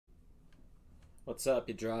What's up,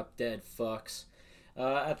 you drop dead fucks?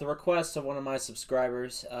 At the request of one of my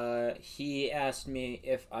subscribers, he asked me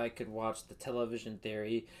if I could watch The Television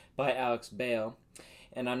Theory by Alex Bale,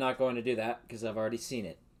 and I'm not going to do that because I've already seen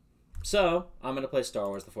it. So, I'm going to play Star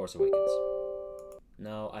Wars The Force Awakens.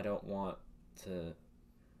 No, I don't want to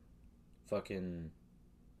fucking...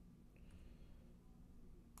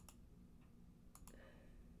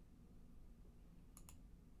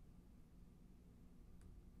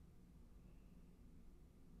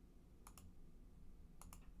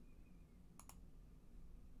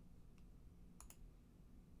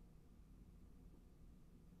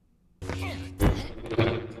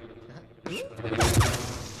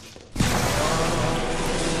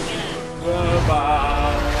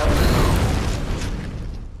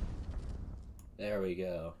 There we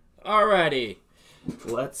go. Alrighty.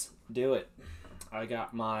 Let's do it. I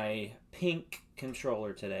got my pink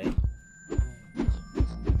controller today.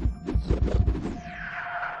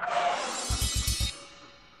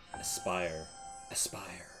 Aspire.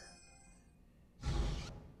 Aspire.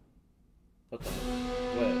 What the?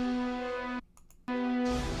 What?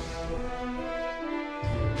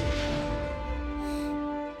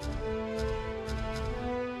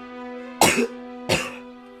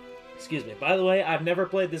 Excuse me. By the way, I've never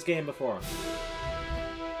played this game before.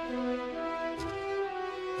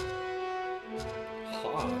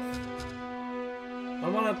 Hoth. I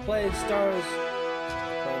want to play Star Wars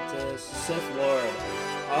Apprentice, Sith Lord.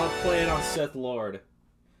 I'll play it on Sith Lord.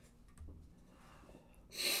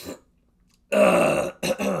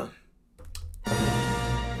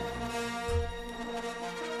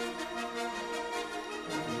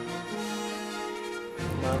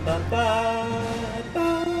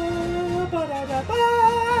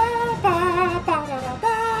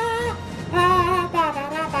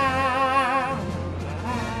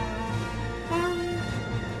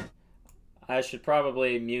 I should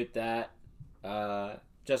probably mute that,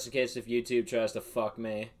 just in case if YouTube tries to fuck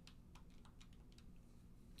me.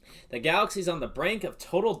 The galaxy's on the brink of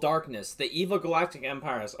total darkness. The evil galactic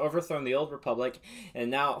empire has overthrown the old republic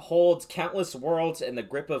and now holds countless worlds in the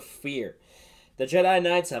grip of fear. The Jedi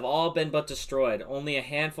Knights have all been but destroyed. Only a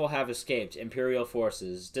handful have escaped Imperial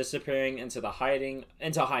forces, disappearing into hiding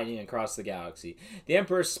across the galaxy. The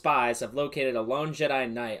Emperor's spies have located a lone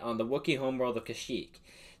Jedi Knight on the Wookiee homeworld of Kashyyyk.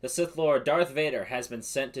 The Sith Lord Darth Vader has been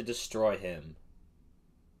sent to destroy him.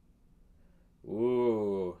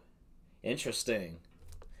 Ooh, interesting.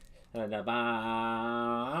 What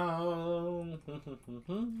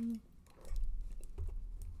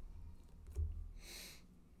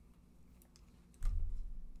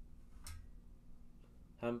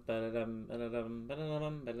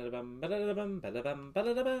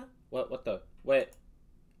the? Wait.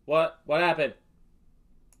 What happened?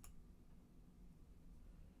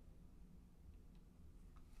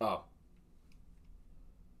 Oh.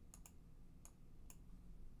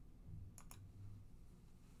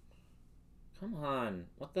 Come on.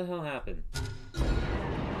 What the hell happened?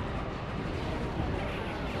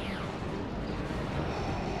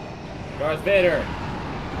 Darth Vader!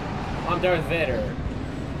 I'm Darth Vader.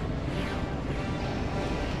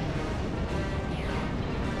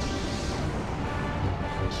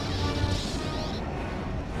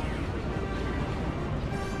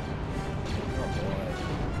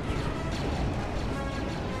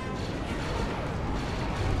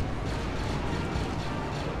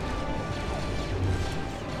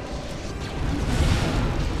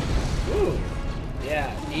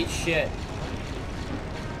 Yeah, eat shit.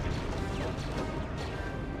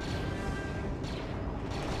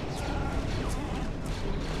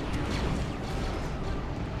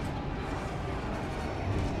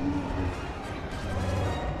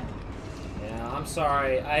 Yeah, I'm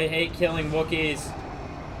sorry. I hate killing Wookiees.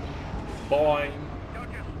 Boing. Don't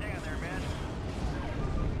just stand there, man.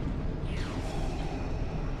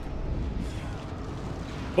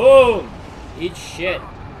 Boom! Eat shit.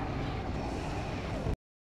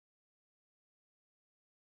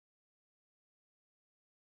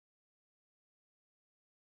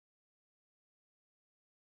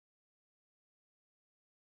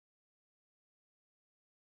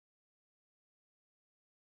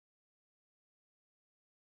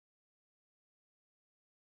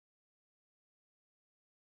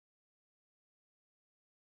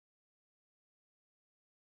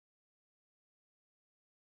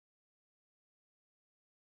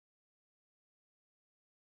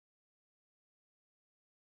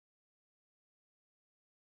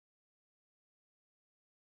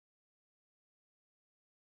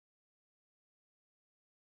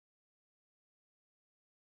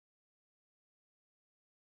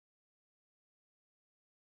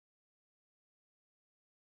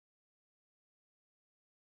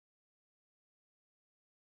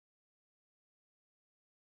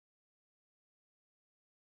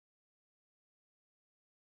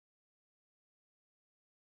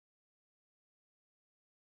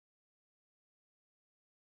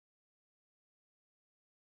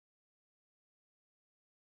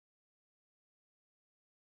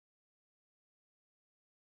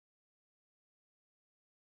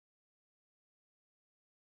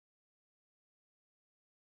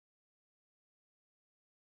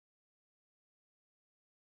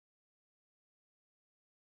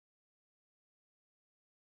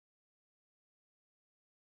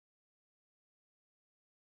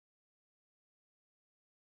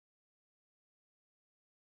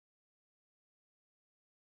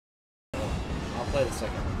 play the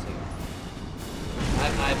second one too.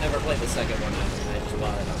 I've never played the second one. I just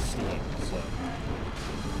bought it on Steam, so.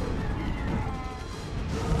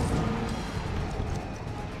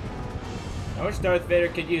 I wish Darth Vader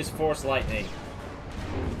could use Force Lightning.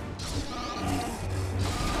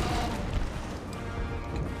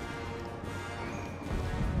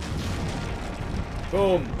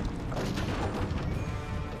 Boom.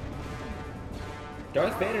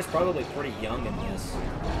 Darth Vader's probably pretty young in this.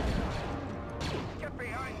 Get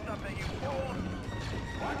behind something, you fool!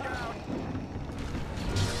 Watch out!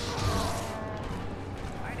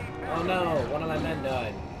 I need Oh no, one of my men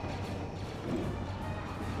died.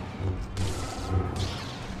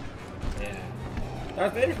 Yeah.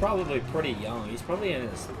 Darth Vader's probably pretty young. He's probably in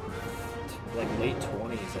his like late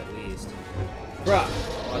 20s at least. Bruh,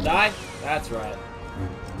 wanna die? That's right.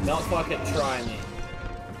 Don't fucking try me.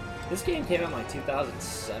 This game came out in like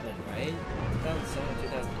 2007, right? 2007,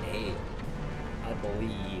 2008. I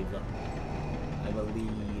believe.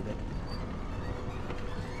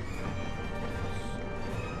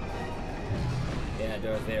 Yeah,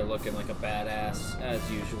 Darth Vader looking like a badass,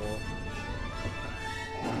 as usual.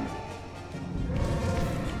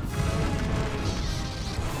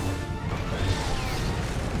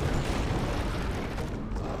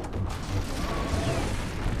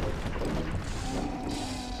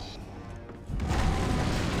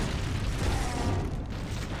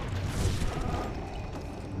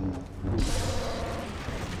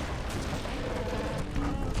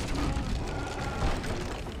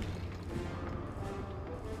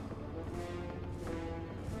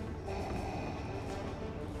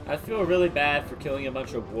 I feel really bad for killing a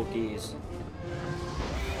bunch of Wookiees.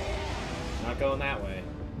 Not going that way.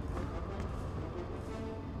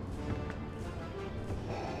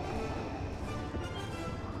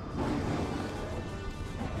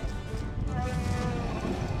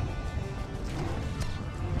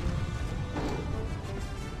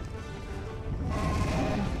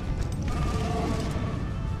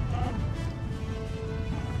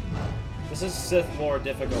 This is Sith Lord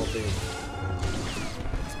difficulty.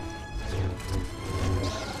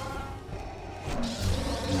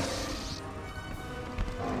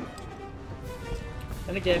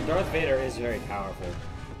 And again, Darth Vader is very powerful,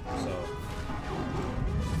 so...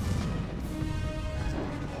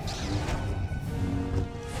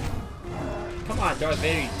 Come on, Darth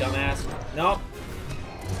Vader, you dumbass. Nope.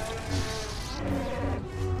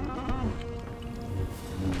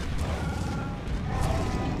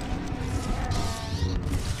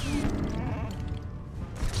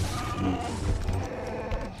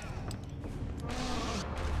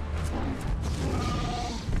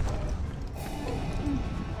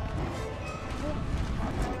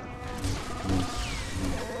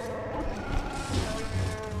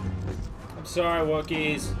 Sorry,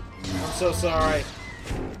 Wookiees. I'm so sorry.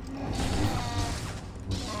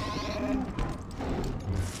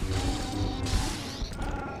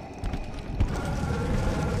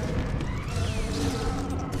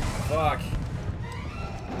 Fuck.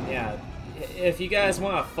 Yeah, if you guys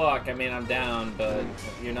want to fuck, I mean, I'm down, but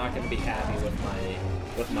you're not going to be happy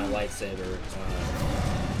with my lightsaber.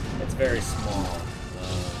 It's very small.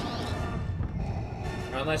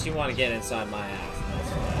 Unless you want to get inside my ass, that's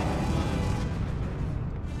fine.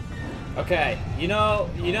 Okay, you know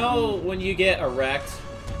when you get erect,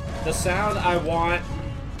 the sound I want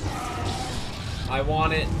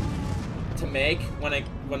it to make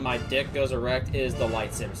when my dick goes erect is the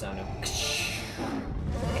lightsaber sound.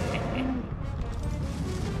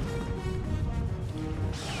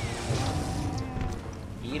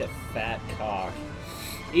 Eat a fat cock.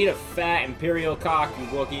 Eat a fat Imperial cock, you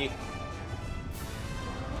Wookiee.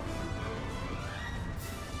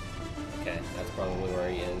 Okay, that's probably where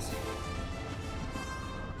he is.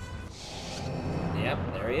 Yep,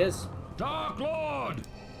 there he is. Dark Lord!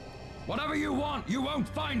 Whatever you want, you won't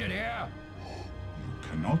find it here! You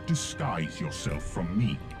cannot disguise yourself from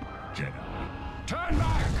me, Jedi. Turn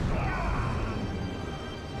back!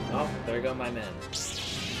 Oh, there go my men.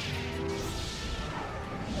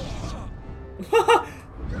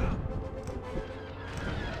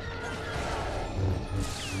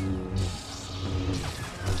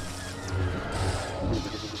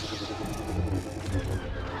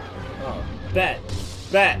 Oh, bet.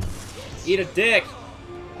 Eat a dick.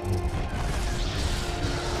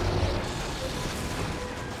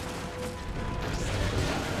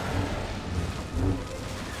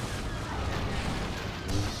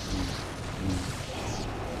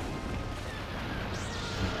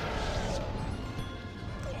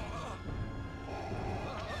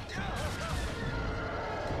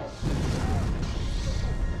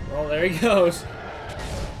 Well, there he goes.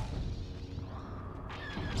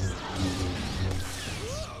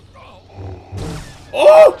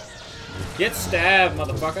 Oh! Get stabbed,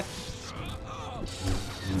 motherfucker.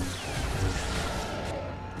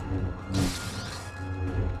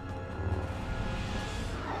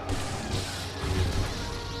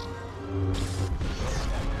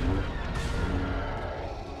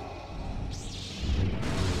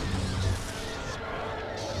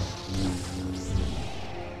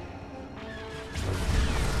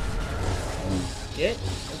 Get?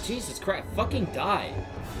 Oh, Jesus Christ. Fucking die.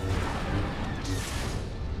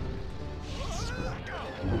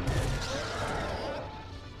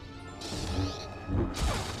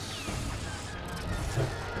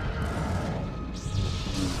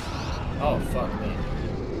 Oh, fuck me.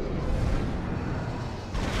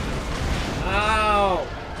 Ow!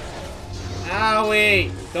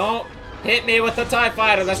 Owie! Don't hit me with the TIE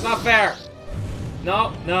fighter. That's not fair.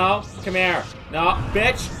 No, no. Come here. No,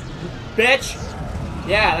 bitch. Bitch!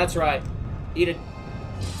 Yeah, that's right. Eat a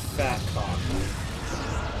fat cock.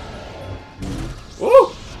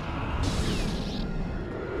 Woo!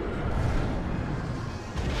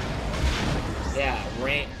 Yeah,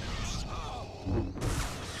 rain.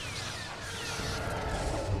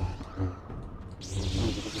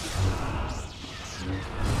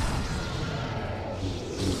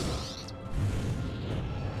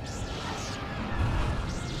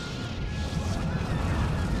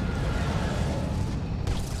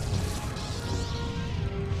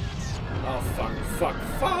 Oh, fuck, fuck,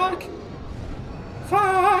 fuck!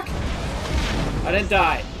 Fuck! I didn't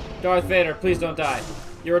die. Darth Vader, please don't die.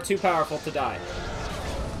 You are too powerful to die.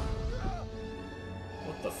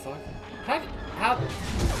 What the fuck? How?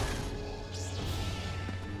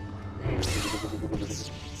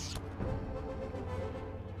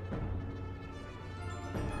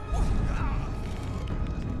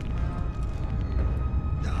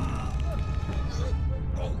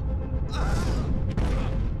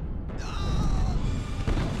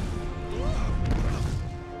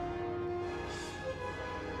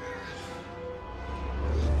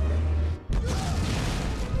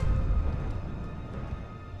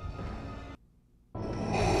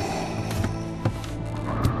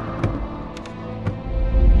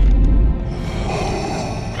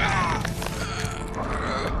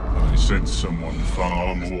 Sense someone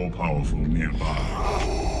far more powerful nearby.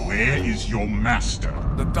 Where is your master?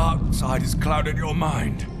 The dark side has clouded your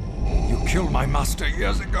mind. You killed my master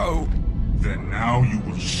years ago. Then now you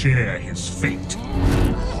will share his fate.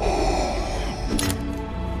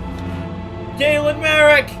 Galen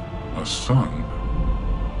Merrick! A son?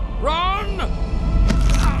 Run!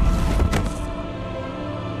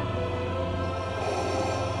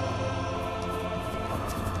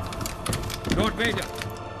 Lord Vader.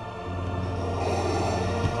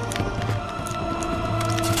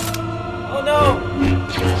 Oh no!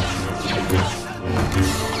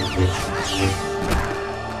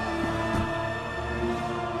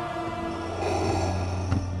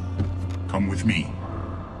 Come with me.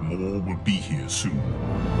 More will be here soon.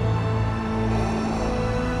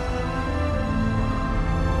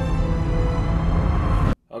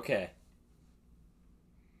 Okay.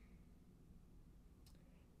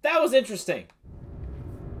 That was interesting.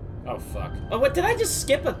 Oh, fuck. Oh, what? Did I just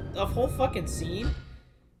skip a whole fucking scene?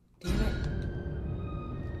 Damn it.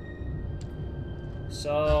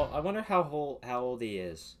 So, I wonder how old he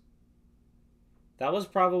is. That was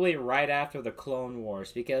probably right after the Clone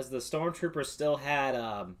Wars, because the Stormtroopers still had,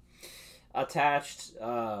 attached,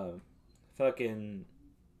 fucking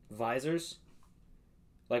visors.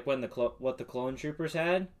 Like what the Clone Troopers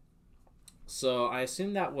had. So, I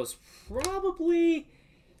assume that was probably...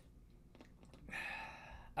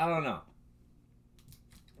 I don't know.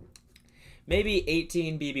 Maybe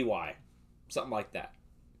 18 BBY. Something like that.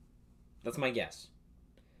 That's my guess.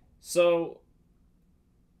 So,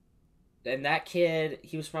 and that kid,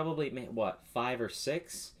 he was probably, what, 5 or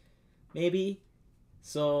 6? Maybe?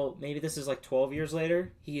 So, maybe this is like 12 years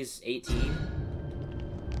later. He is 18.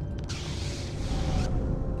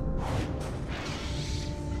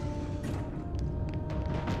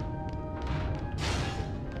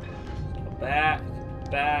 Back,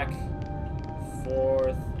 back,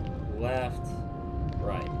 forth, left,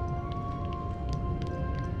 right.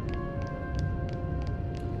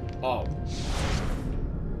 Oh.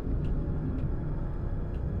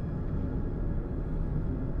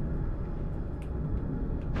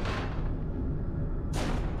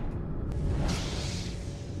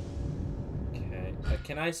 Okay.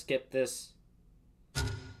 Can I skip this?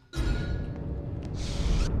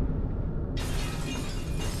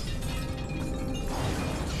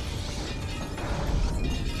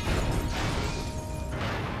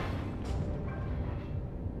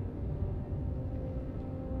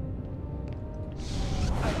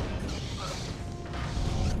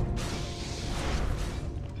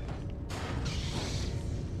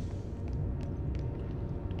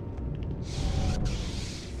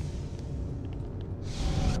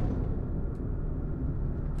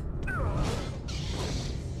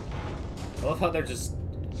 how they're just...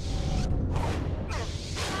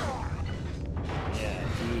 Yeah,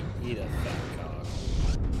 eat a fat cock.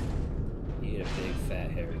 Eat a big,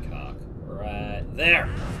 fat, hairy cock. Right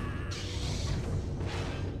there!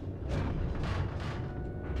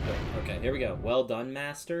 Okay, here we go. Well done,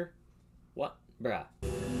 master. What? Bruh.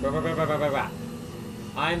 Bruh.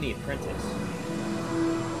 I'm the apprentice.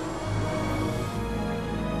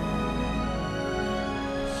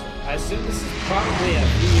 I assume this is probably a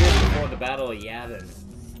few years before the Battle of Yavin.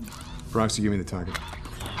 Proxy, give me the target.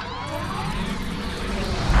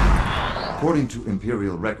 According to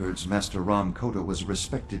Imperial records, Master Ram Kota was a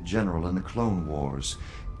respected general in the Clone Wars.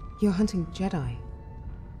 You're hunting Jedi.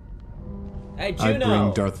 Hey, I Juno!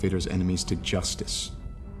 bring Darth Vader's enemies to justice.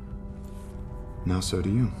 Now so do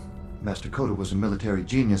you. Master Kota was a military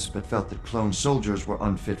genius, but felt that clone soldiers were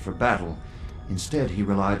unfit for battle. Instead, he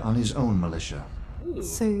relied on his own militia. Ooh.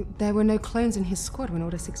 So there were no clones in his squad when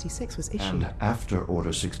Order 66 was issued. And after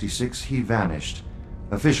Order 66, he vanished.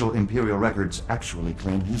 Official Imperial records actually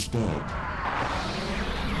claim he's dead.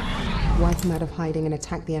 Why come out of hiding and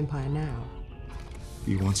attack the Empire now?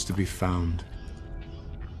 He wants to be found.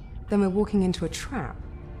 Then we're walking into a trap.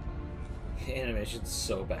 The animation's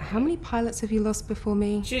so bad. How many pilots have you lost before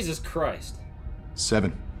me? Jesus Christ.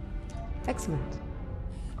 7. Excellent.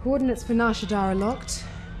 Coordinates for Nar Shaddaa are locked.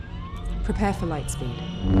 Prepare for light speed.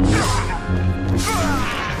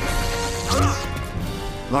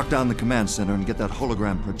 Lock down the command center and get that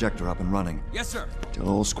hologram projector up and running. Yes, sir. Tell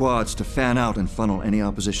all squads to fan out and funnel any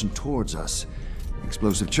opposition towards us.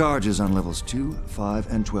 Explosive charges on levels 2,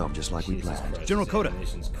 5, and 12, just like we Jesus planned. Christ, General this Kota.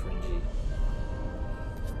 animation's cringy.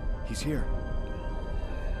 He's here.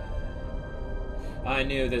 I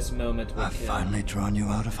knew this moment would I've kill. finally drawn you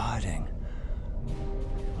out of hiding.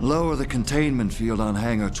 Lower the containment field on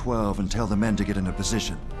Hangar 12 and tell the men to get into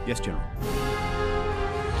position. Yes, General.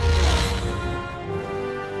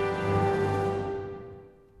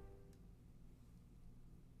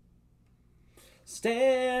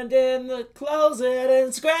 Stand in the closet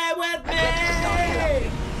and scream with me!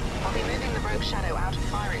 I'll be moving the rogue shadow out of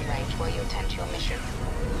firing range while you attend to your mission.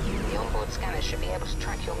 The onboard scanners should be able to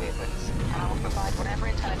track your movements, and I will provide whatever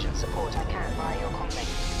intelligence support I can via your comlink.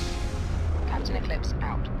 Captain Eclipse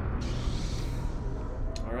out.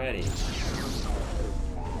 Alrighty.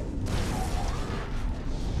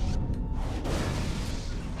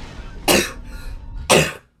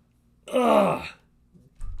 Ugh.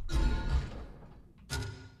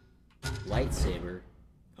 Lightsaber.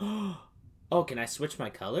 Oh, can I switch my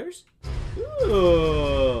colors?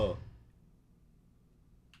 Ooh.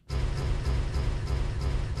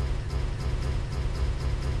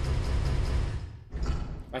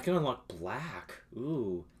 I can unlock black.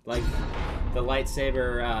 Ooh, like the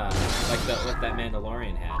lightsaber, what that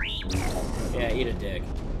Mandalorian had. Yeah, eat a dick.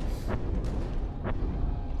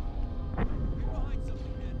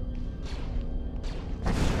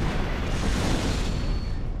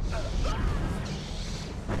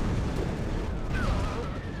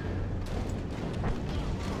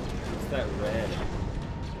 What's that red?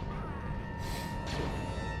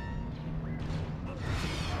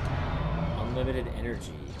 Unlimited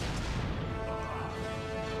energy.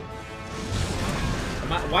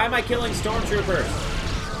 Why am I killing stormtroopers?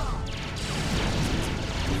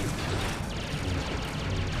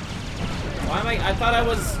 Why am I thought I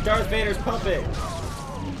was Darth Vader's puppet.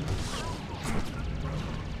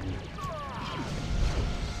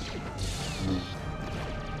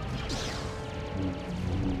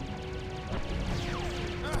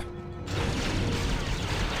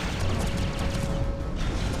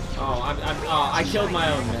 I killed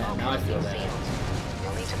my own man. Now I feel bad.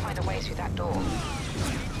 You'll need to find a way through that door.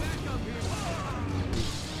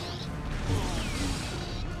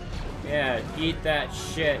 Yeah, eat that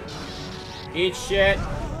shit. Eat shit.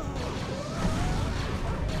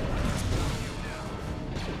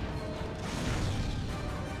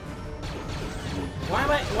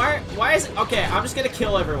 Why is it? Okay, I'm just gonna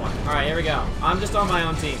kill everyone. Alright, here we go. I'm just on my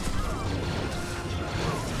own team.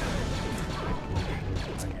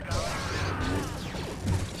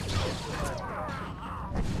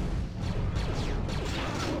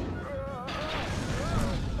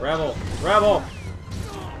 Rebel! Rebel!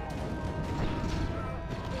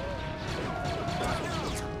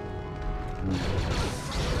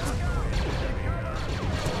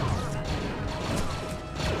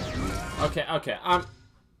 Okay, I'm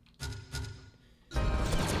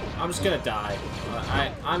just gonna die.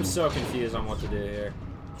 I'm so confused on what to do here.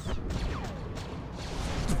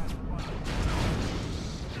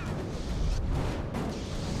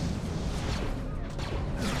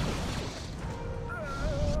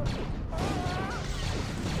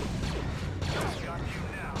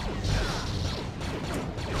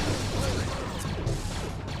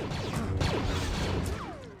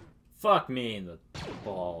 Fuck me in the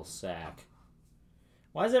ball sack.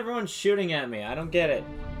 Why is everyone shooting at me? I don't get it.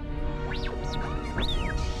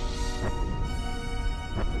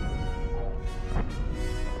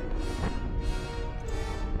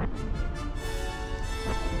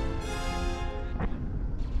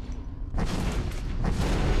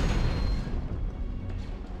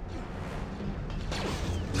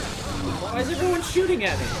 Why is everyone shooting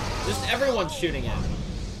at me? Just everyone's shooting at me.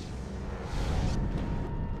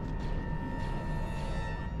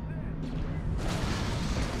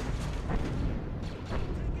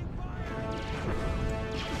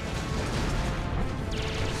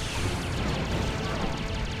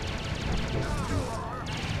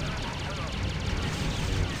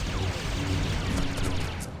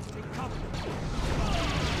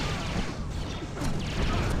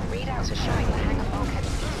 Readouts are showing the hangar bulkhead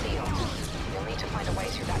is concealed. You'll need to find a way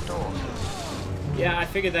through that door. Yeah, I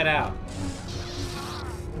figured that out.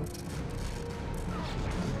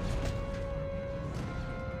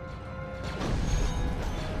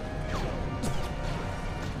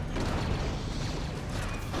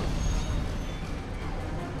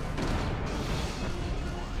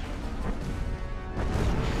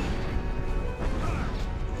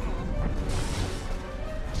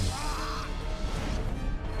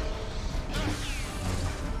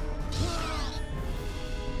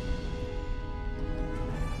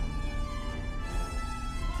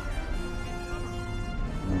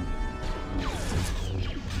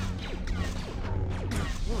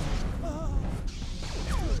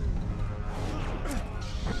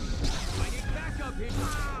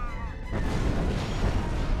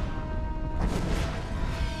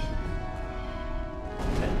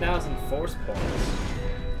 Force points.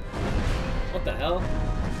 What the hell?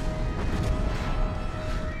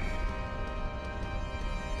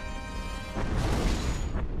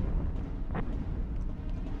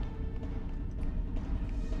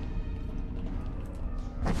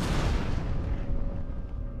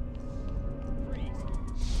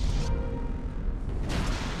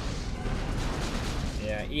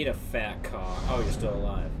 Yeah, eat a fat cock. Oh, you're still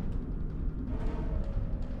alive.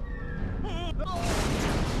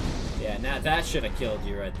 Yeah, now that should have killed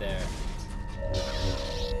you right there.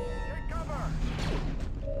 Take cover!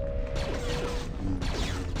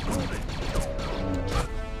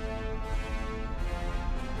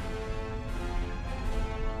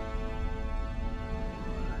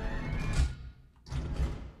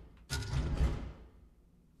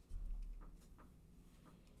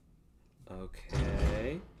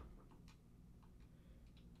 Okay.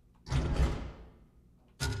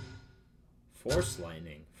 Force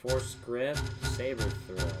lightning, force grip, saber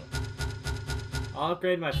throw. I'll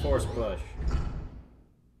upgrade my force push.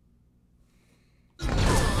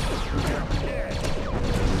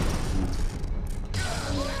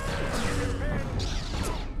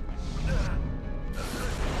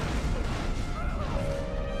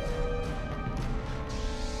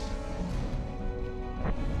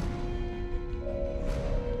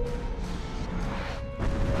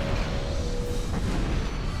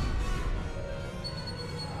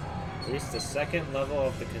 Reach the second level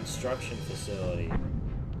of the construction facility.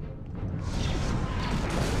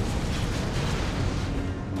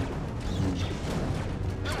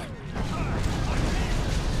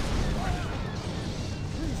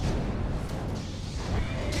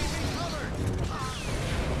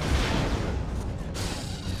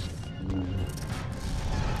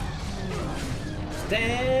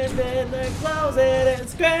 Stand in the closet and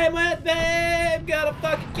scream with me. I'm gonna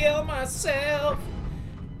fucking kill myself.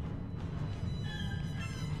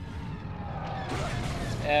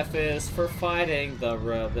 F is for fighting the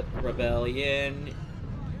rebellion.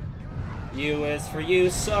 U is for you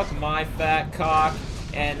suck my fat cock.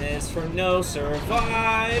 N is for no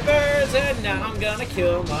survivors. And now I'm gonna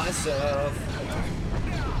kill myself.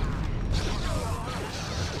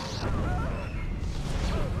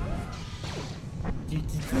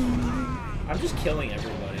 I'm just killing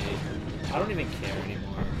everybody. I don't even care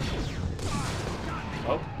anymore.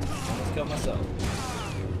 Oh, almost killed myself.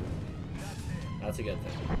 That's a good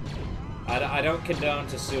thing. I don't condone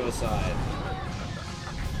to suicide.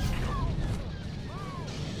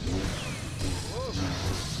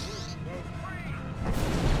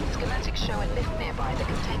 Schematics show a lift nearby that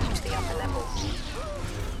can take you to the upper levels.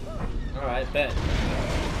 Alright, bet.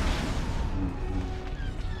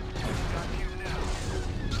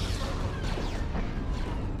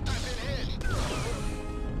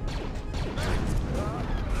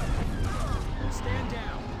 Stand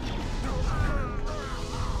down.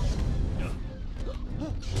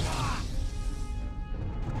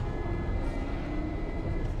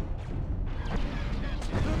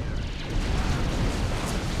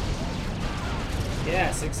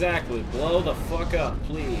 Exactly. Blow the fuck up,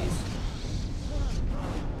 please.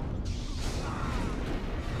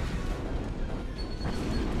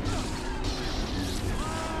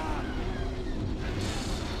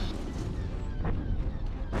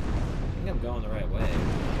 I think I'm going the right way.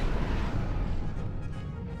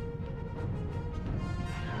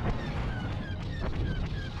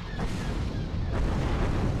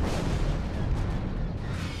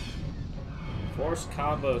 Force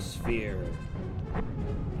combo sphere.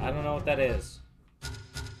 I don't know what that is.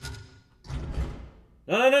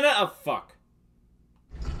 No, no, no, no! Oh, fuck.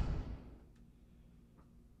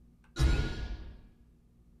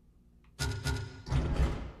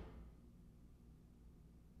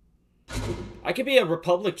 I could be a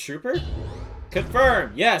Republic trooper?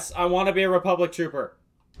 Confirm! Yes, I want to be a Republic trooper.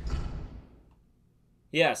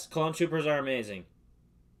 Yes, clone troopers are amazing.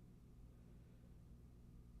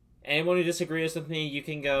 Anyone who disagrees with me, you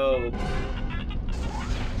can go...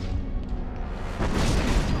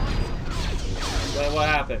 Wait, what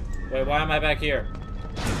happened? Wait, why am I back here?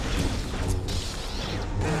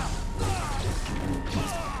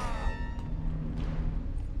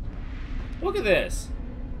 Look at this!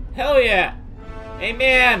 Hell yeah!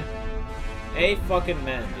 Amen! A fucking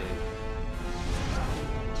man, dude.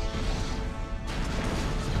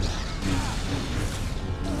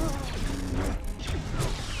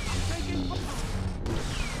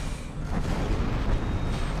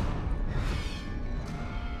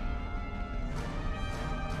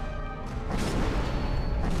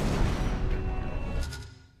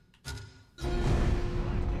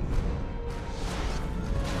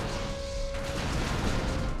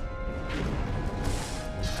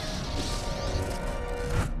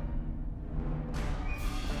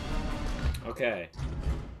 Okay.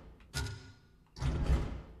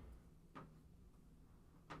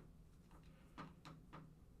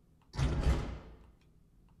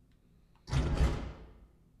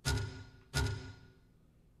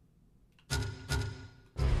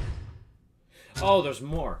 Oh, there's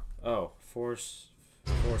more. Oh, force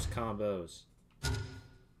combos.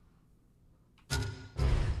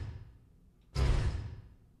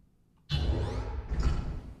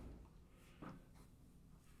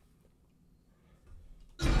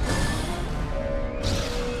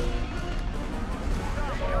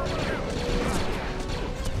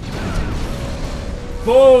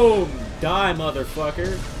 Boom! Die,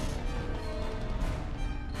 motherfucker.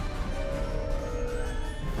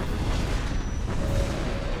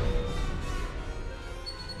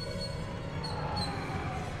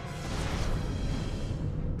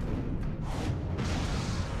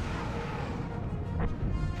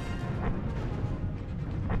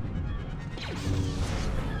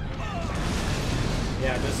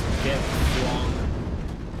 Yeah, just get flung.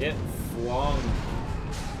 Get flung.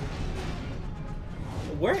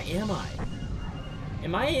 Where am I?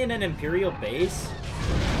 Am I in an Imperial base?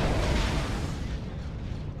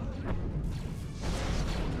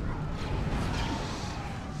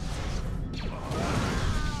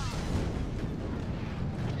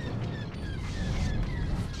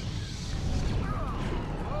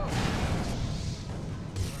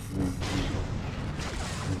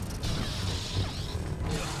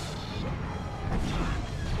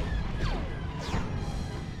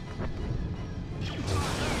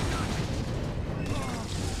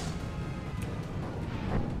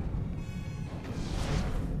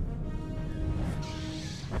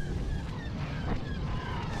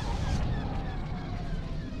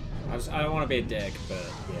 I don't want to be a dick, but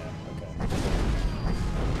yeah,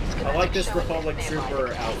 okay. I like this Republic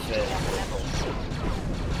Trooper outfit.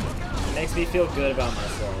 It makes me feel good about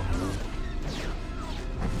myself.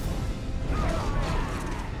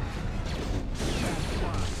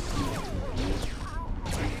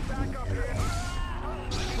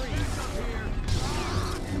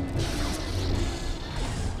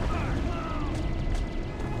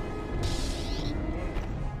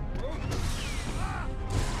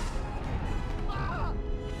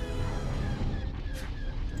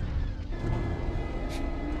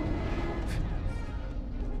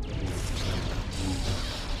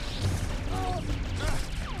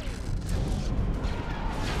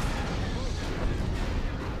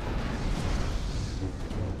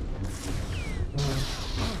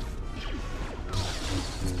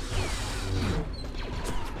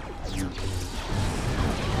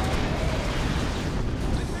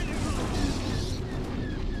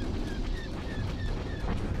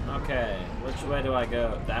 Okay, which way do I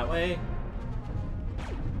go? That way?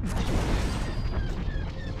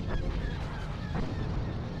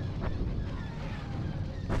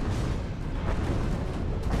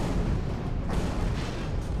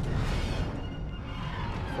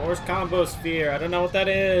 Force combo sphere. I don't know what that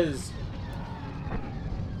is.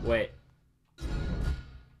 Wait.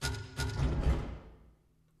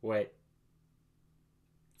 Wait.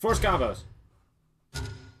 Force combos.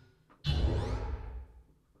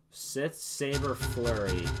 Sith Saber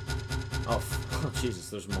Flurry. Oh, oh, Jesus,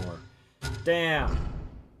 there's more. Damn.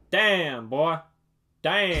 Damn, boy.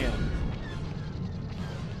 Damn.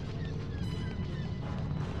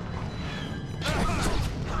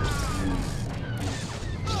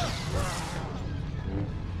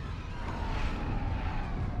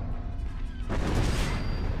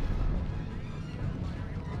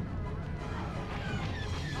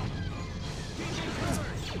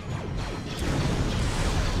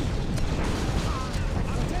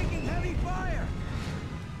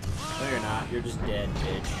 No, you're not. You're just dead,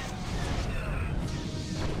 bitch.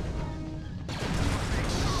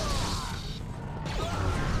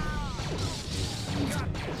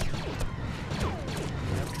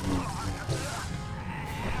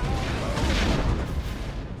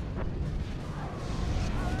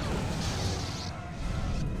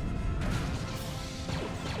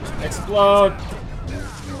 Explode!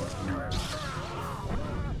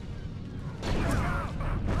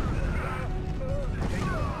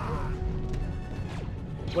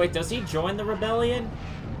 Wait, does he join the rebellion?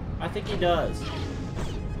 I think he does.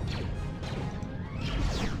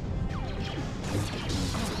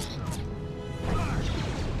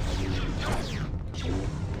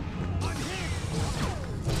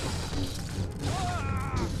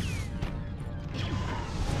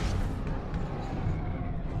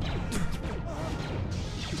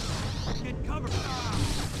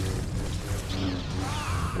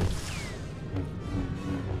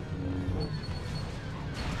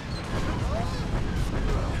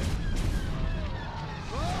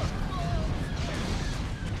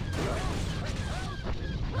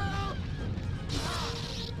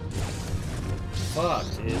 Fuck,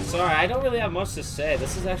 dude. Sorry, I don't really have much to say.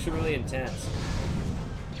 This is actually really intense.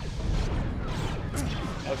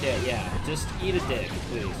 Okay, yeah, just eat a dick,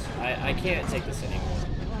 please. I can't take this anymore.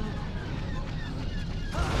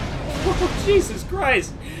 Oh, Jesus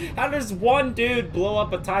Christ! How does one dude blow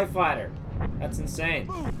up a TIE fighter? That's insane.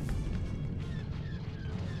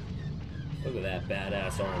 Look at that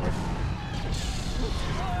badass armor.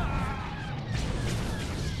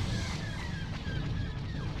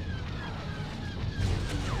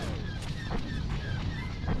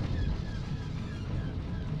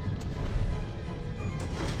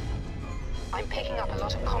 I'm picking up a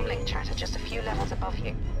lot of comlink chatter just a few levels above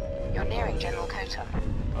you. You're nearing General Kota.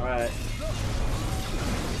 Alright.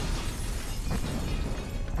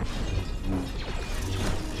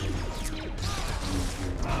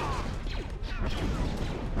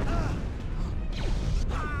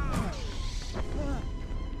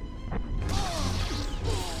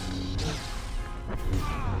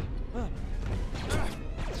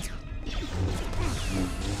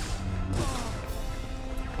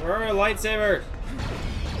 Where are our lightsabers?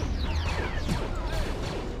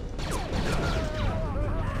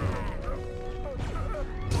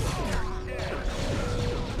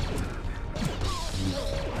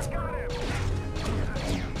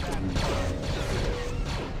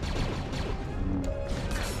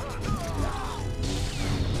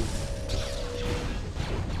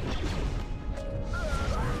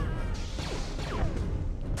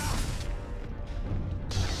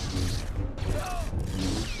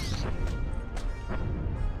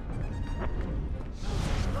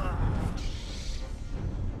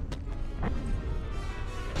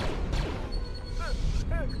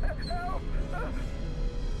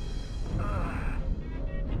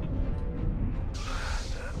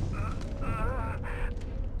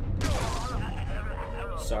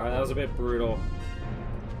 Sorry, that was a bit brutal.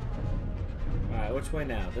 Alright, which way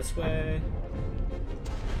now? This way?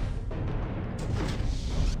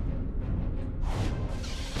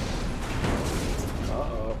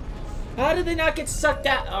 Uh-oh. How did they not get sucked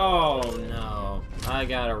out? Oh, no. I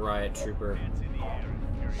got a riot trooper.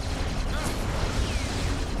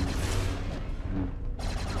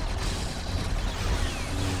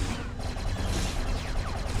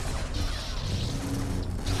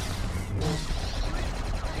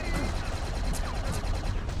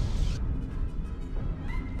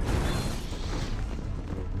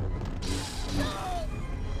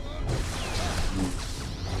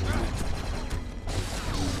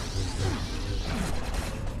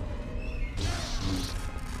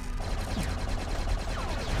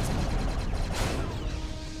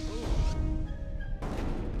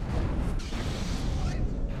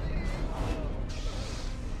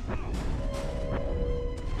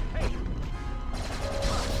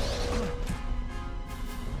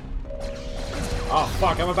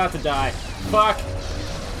 fuck, I'm about to die. Fuck!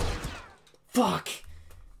 Fuck!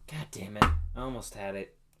 God damn it. I almost had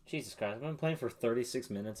it. Jesus Christ, I've been playing for 36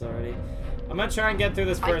 minutes already. I'm gonna try and get through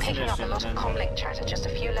this I'm first picking up a mission lot and of then... comlink chatter just a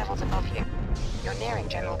few levels above you. You're nearing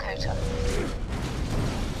General Kota.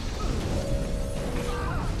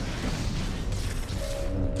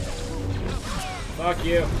 Fuck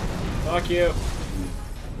you. Fuck you.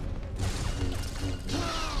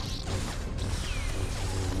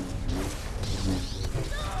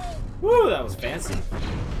 Woo, that was fancy.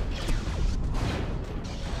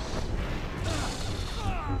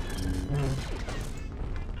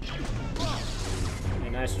 Hey,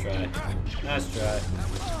 nice try. Nice try.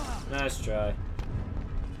 Nice try.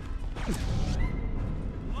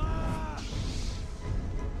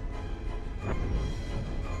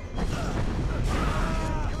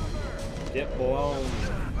 Get blown.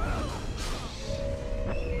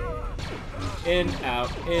 In,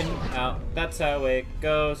 out, that's how it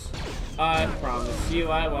goes. I promise you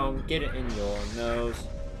I won't get it in your nose.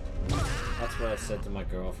 That's what I said to my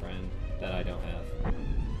girlfriend that I don't have.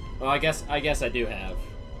 Well, I guess I do have.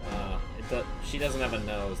 She doesn't have a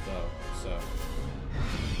nose though, so.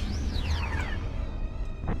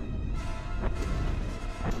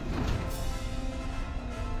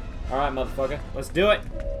 All right, motherfucker, let's do it.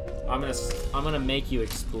 I'm gonna make you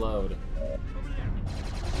explode.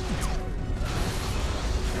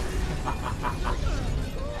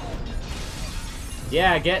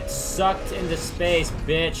 Yeah, get sucked into space,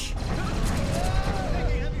 bitch.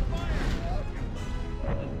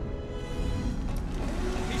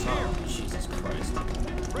 Oh, Jesus Christ.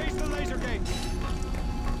 Raise the laser gate.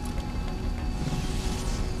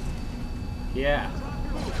 Yeah.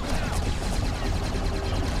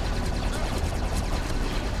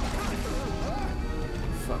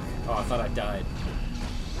 Fuck. Oh, I thought I died.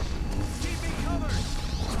 Keep me covered.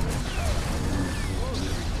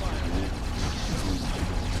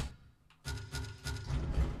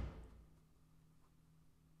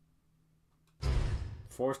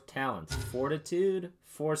 Force talents. Fortitude,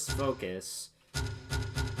 force focus,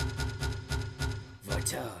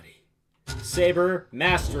 vitality, saber,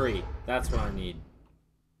 mastery. That's what I need.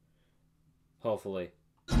 Hopefully.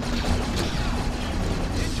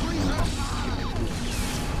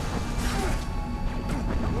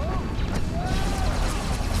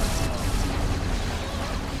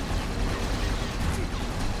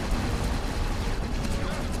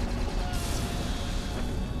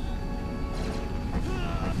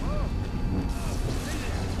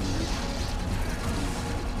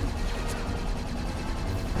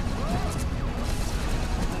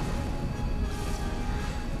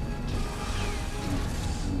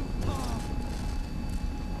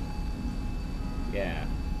 Yeah.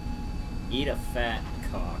 Eat a fat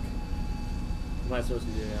cock. What am I supposed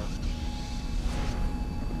to do now?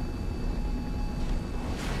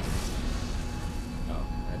 Oh,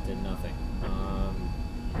 that did nothing.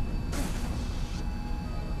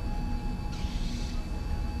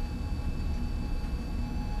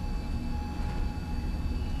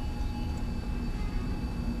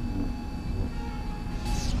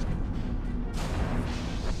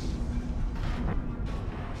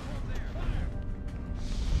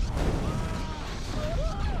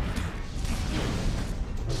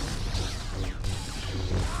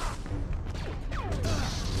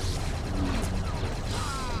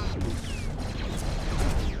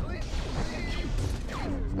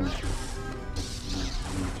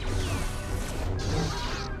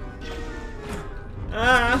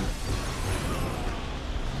 Ah!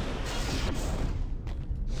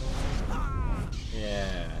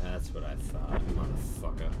 Yeah, that's what I thought,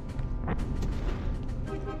 motherfucker.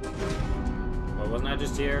 Well, wasn't I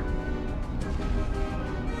just here? No,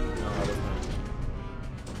 I was not.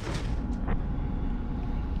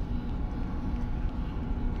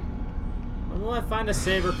 When will I find a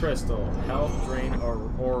saber crystal? Health drain or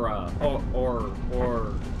aura? Or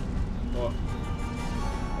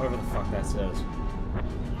whatever the fuck that says.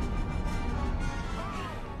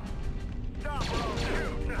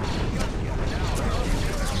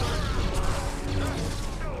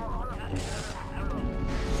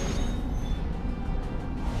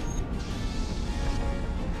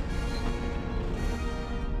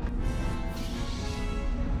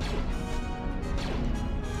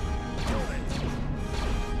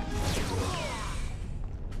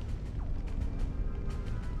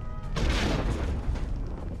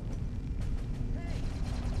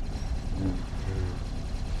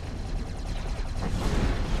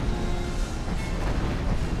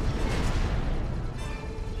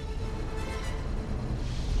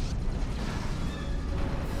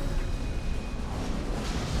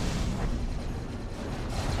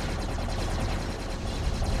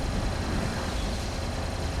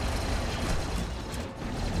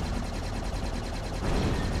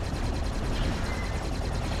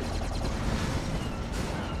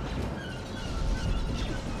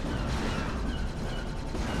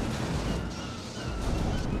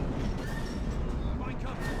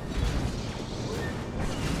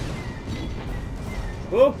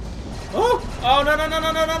 Oh! Oh! Oh, no, no, no,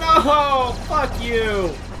 no, no, no, no! Fuck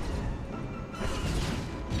you!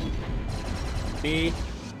 B.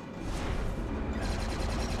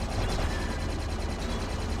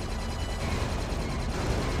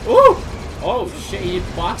 Ooh! Oh, shit, he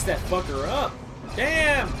boxed that fucker up.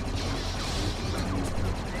 Damn!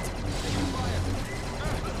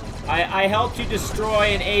 I helped you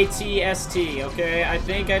destroy an AT-ST, okay? I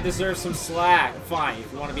think I deserve some slack. Fine,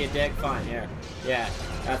 if you want to be a dick, fine, here. Yeah,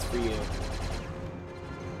 that's for you.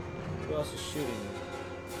 Who else is shooting me?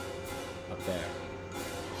 Up there.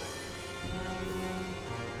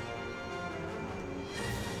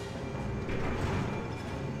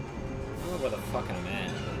 I don't know where the fuck I'm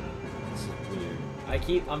at. This is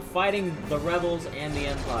weird. I'm fighting the rebels and the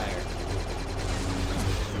Empire.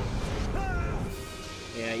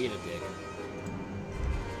 Yeah, eat a dick.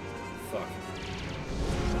 Fuck.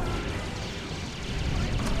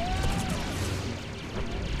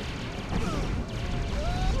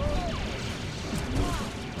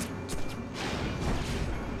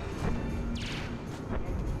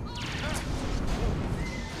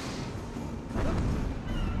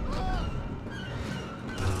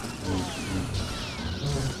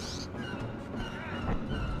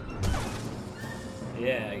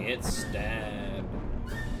 Yeah, get stabbed.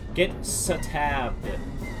 Get satabbed.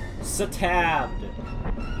 Satabbed.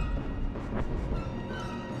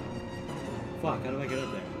 Fuck, how do I get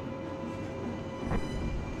up there?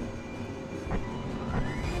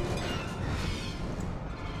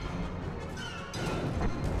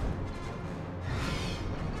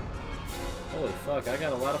 Holy fuck, I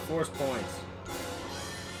got a lot of force points.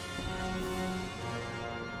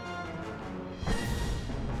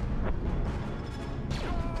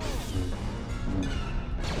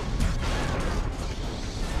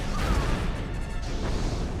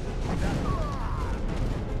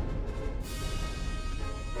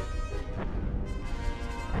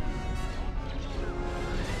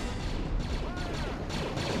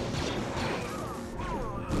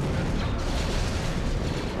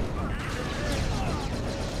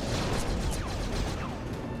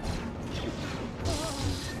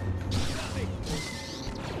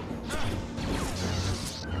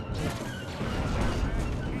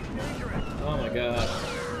 God.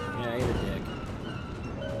 Yeah, eat a dick.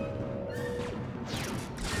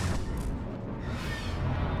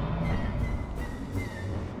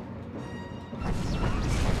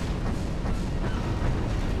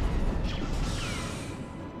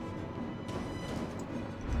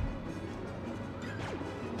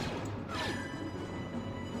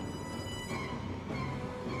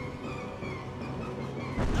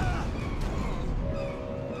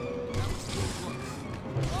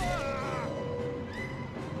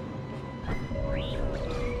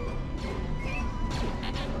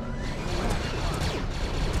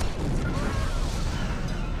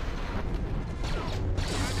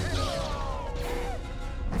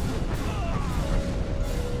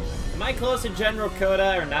 Am I close to General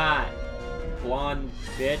Coda or not? Blonde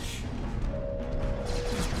bitch.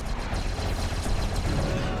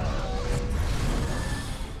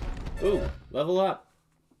 Ooh, level up.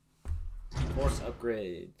 Force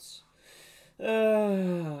upgrades.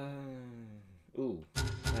 Ooh,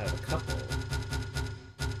 I have a couple.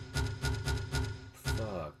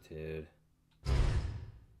 Fuck, dude.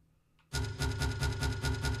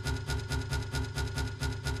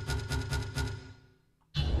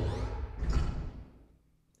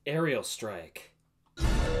 Aerial strike.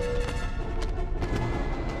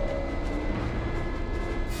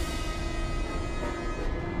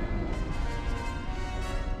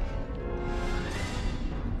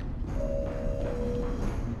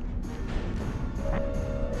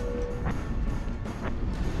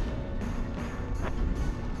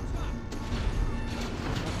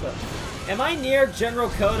 Am I near General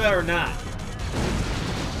Coda or not?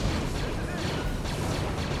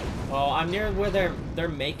 Oh, I'm near where they're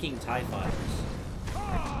making TIE fighters.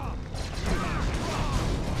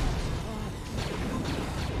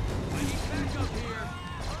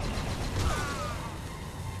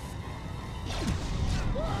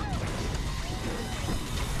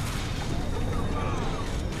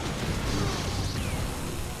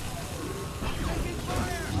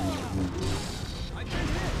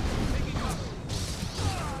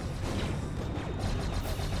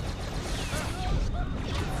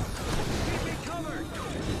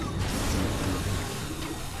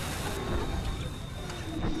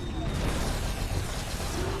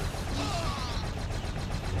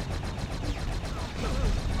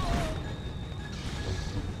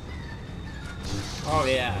 Oh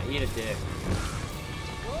yeah, eat a dick.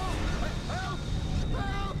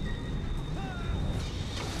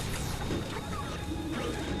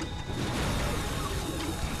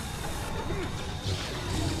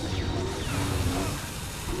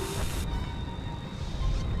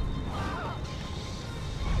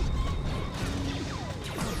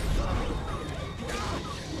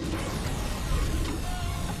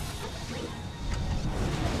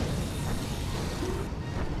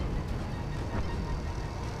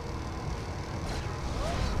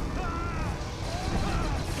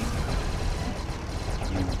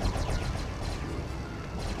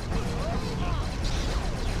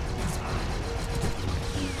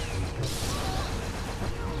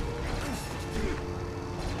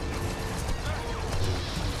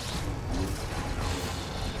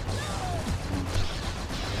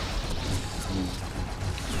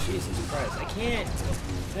 Christ, I can't.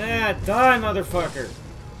 Ah, die, motherfucker.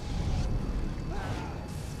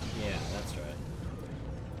 Yeah, that's right.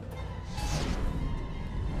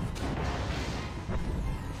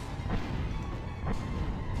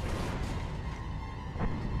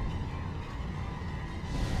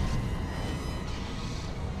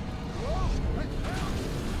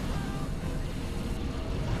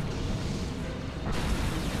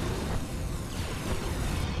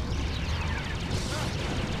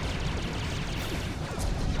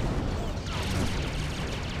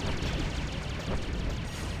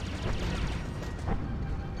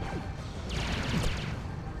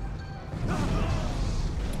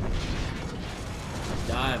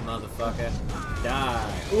 Die, motherfucker.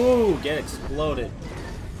 Die. Ooh, get exploded.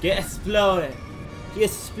 Get exploded. Get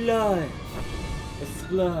exploded.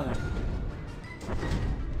 Explode.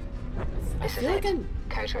 This is it.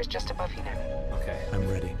 Kota is just above you now. Okay. I'm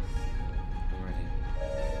ready. I'm ready.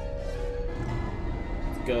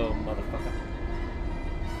 Let's go, motherfucker.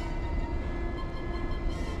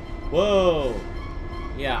 Whoa.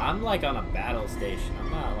 Yeah, I'm like on a battle station.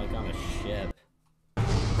 I'm not like on a ship.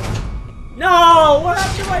 No! What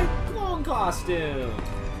happened to my clone costume?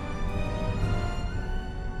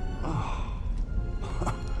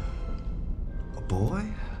 A boy?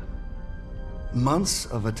 Months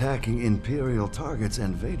of attacking Imperial targets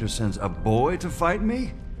and Vader sends a boy to fight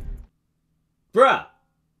me? Bruh!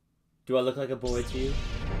 Do I look like a boy to you?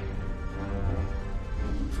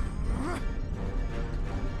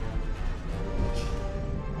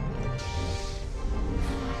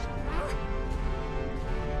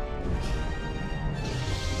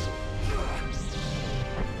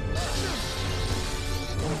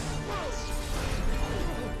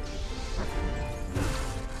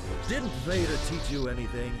 Didn't Vader teach you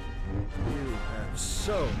anything? You have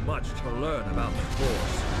so much to learn about the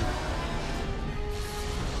Force.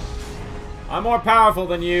 I'm more powerful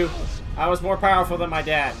than you. I was more powerful than my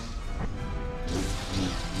dad.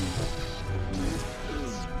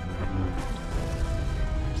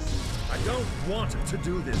 I don't want to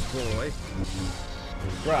do this, boy.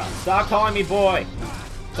 Bruh, stop calling me boy.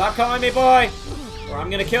 Stop calling me boy, or I'm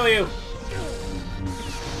gonna kill you.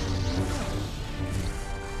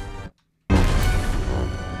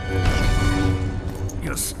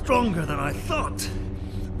 You're stronger than I thought,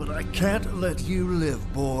 but I can't let you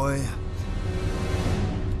live, boy.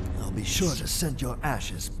 I'll be sure to send your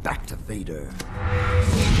ashes back to Vader.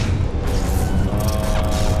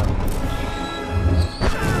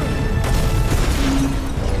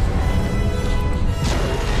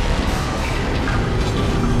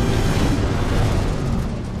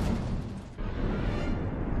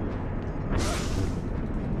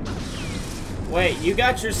 Wait, you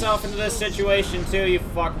got yourself into this situation too, you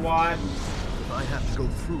fuckwad. If I have to go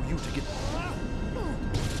through you to get...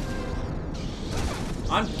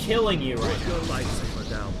 I'm killing you right Put your lightsaber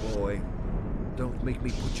down, boy. Don't make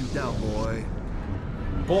me put you down, boy.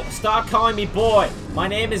 Stop calling me boy. My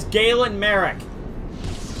name is Galen Merrick.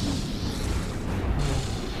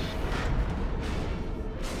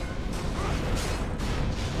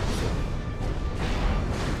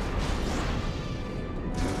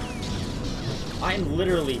 I am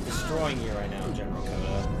literally destroying you right now, General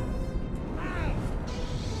Kota.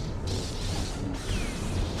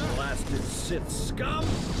 Blasted Sith scum!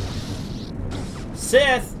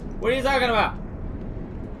 Sith? What are you talking about?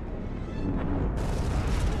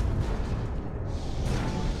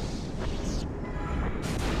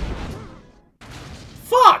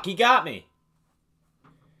 Fuck! He got me!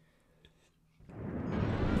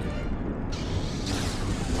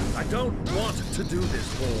 I don't want to do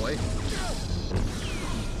this, boy.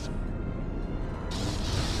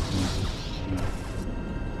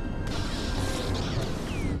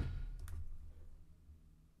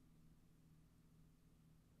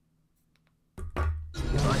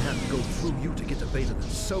 If I have to go through you to get to Vader, then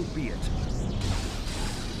so be it.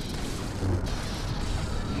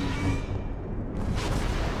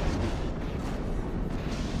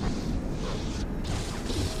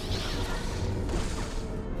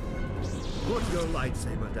 Put your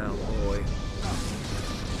lightsaber down, boy.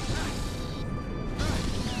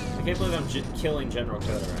 I can't believe I'm killing General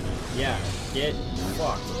Kota right now. Yeah, get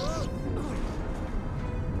fucked.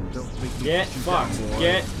 Don't make me Get put you fucked. down, boy.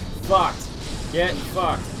 Get fucked. Get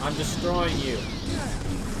fucked. I'm destroying you.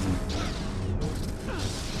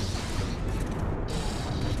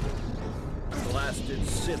 Blasted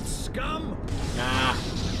Sith scum! Nah,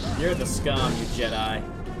 you're the scum, you Jedi.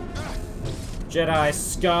 Jedi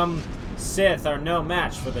scum. Sith are no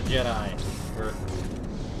match for the Jedi. Or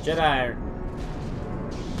Jedi.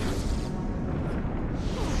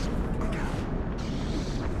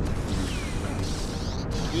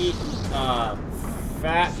 eat,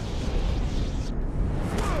 fat.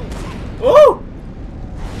 Ooh!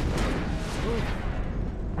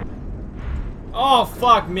 Oh,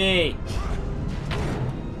 fuck me.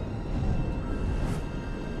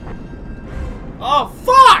 Oh,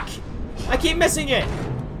 fuck! I keep missing it.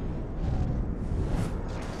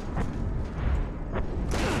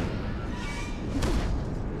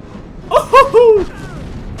 Oh!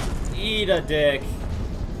 Eat a dick.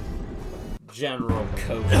 General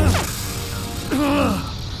Cody.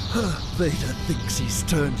 Vader thinks he's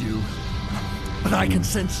turned you, but I can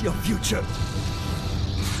sense your future.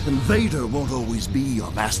 And Vader won't always be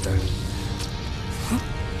your master.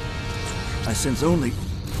 I sense only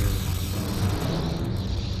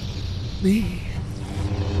me.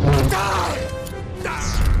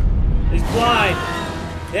 He's blind.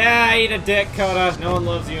 Yeah, eat a dick, Coda. No one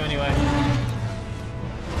loves you anyway.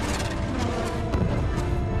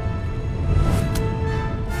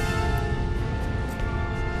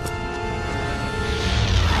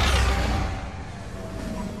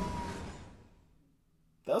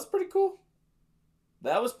 That was pretty cool.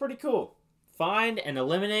 That was pretty cool. Find and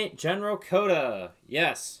eliminate General Coda.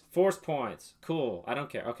 Yes. Force points. Cool. I don't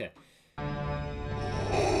care. Okay.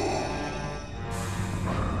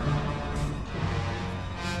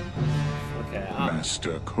 Okay.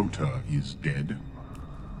 Master Kota is dead.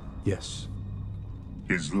 Yes.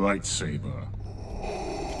 His lightsaber.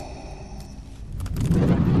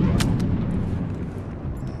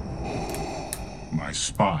 My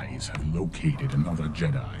spies have located another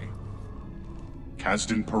Jedi.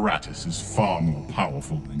 Kazdan Paratus is far more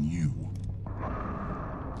powerful than you.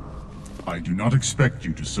 I do not expect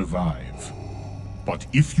you to survive. But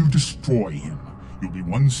if you destroy him, you'll be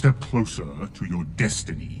one step closer to your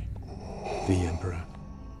destiny. The Emperor.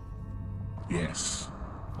 Yes.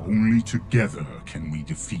 Only together can we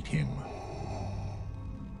defeat him.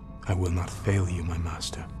 I will not fail you, my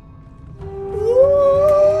master.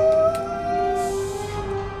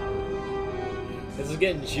 This is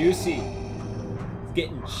getting juicy. It's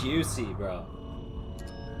getting juicy, bro.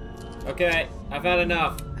 Okay, I've had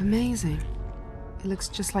enough. Amazing. It looks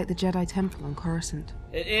just like the Jedi Temple on Coruscant.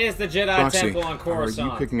 It is the Jedi Foxy, Temple on Coruscant.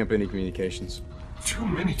 are you picking up any communications? Too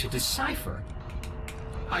many to decipher.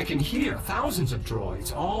 I can hear thousands of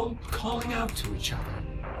droids all calling out to each other.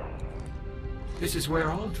 This is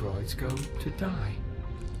where all droids go to die.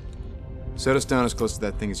 Set us down as close to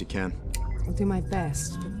that thing as you can. I'll do my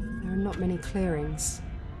best, but there are not many clearings.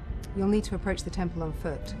 You'll need to approach the temple on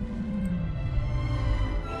foot.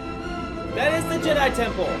 That is the Jedi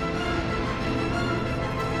Temple.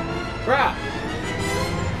 Crap.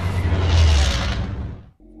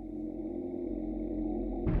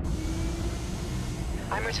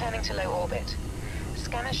 I'm returning to low orbit.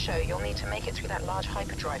 Scanners show you'll need to make it through that large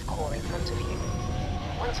hyperdrive core in front of you.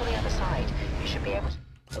 Once on the other side, you should be able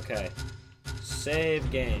to... Okay. Save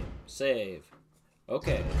game. Save.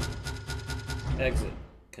 Okay. Exit.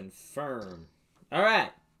 Confirm.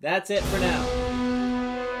 Alright. That's it for now.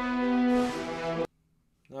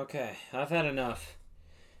 Okay. I've had enough.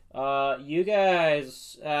 You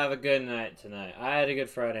guys have a good night tonight. I had a good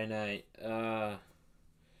Friday night.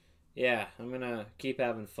 Yeah, I'm gonna keep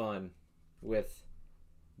having fun with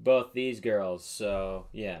both these girls. So,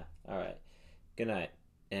 yeah. Alright. Good night.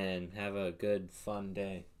 And have a good, fun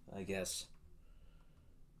day, I guess.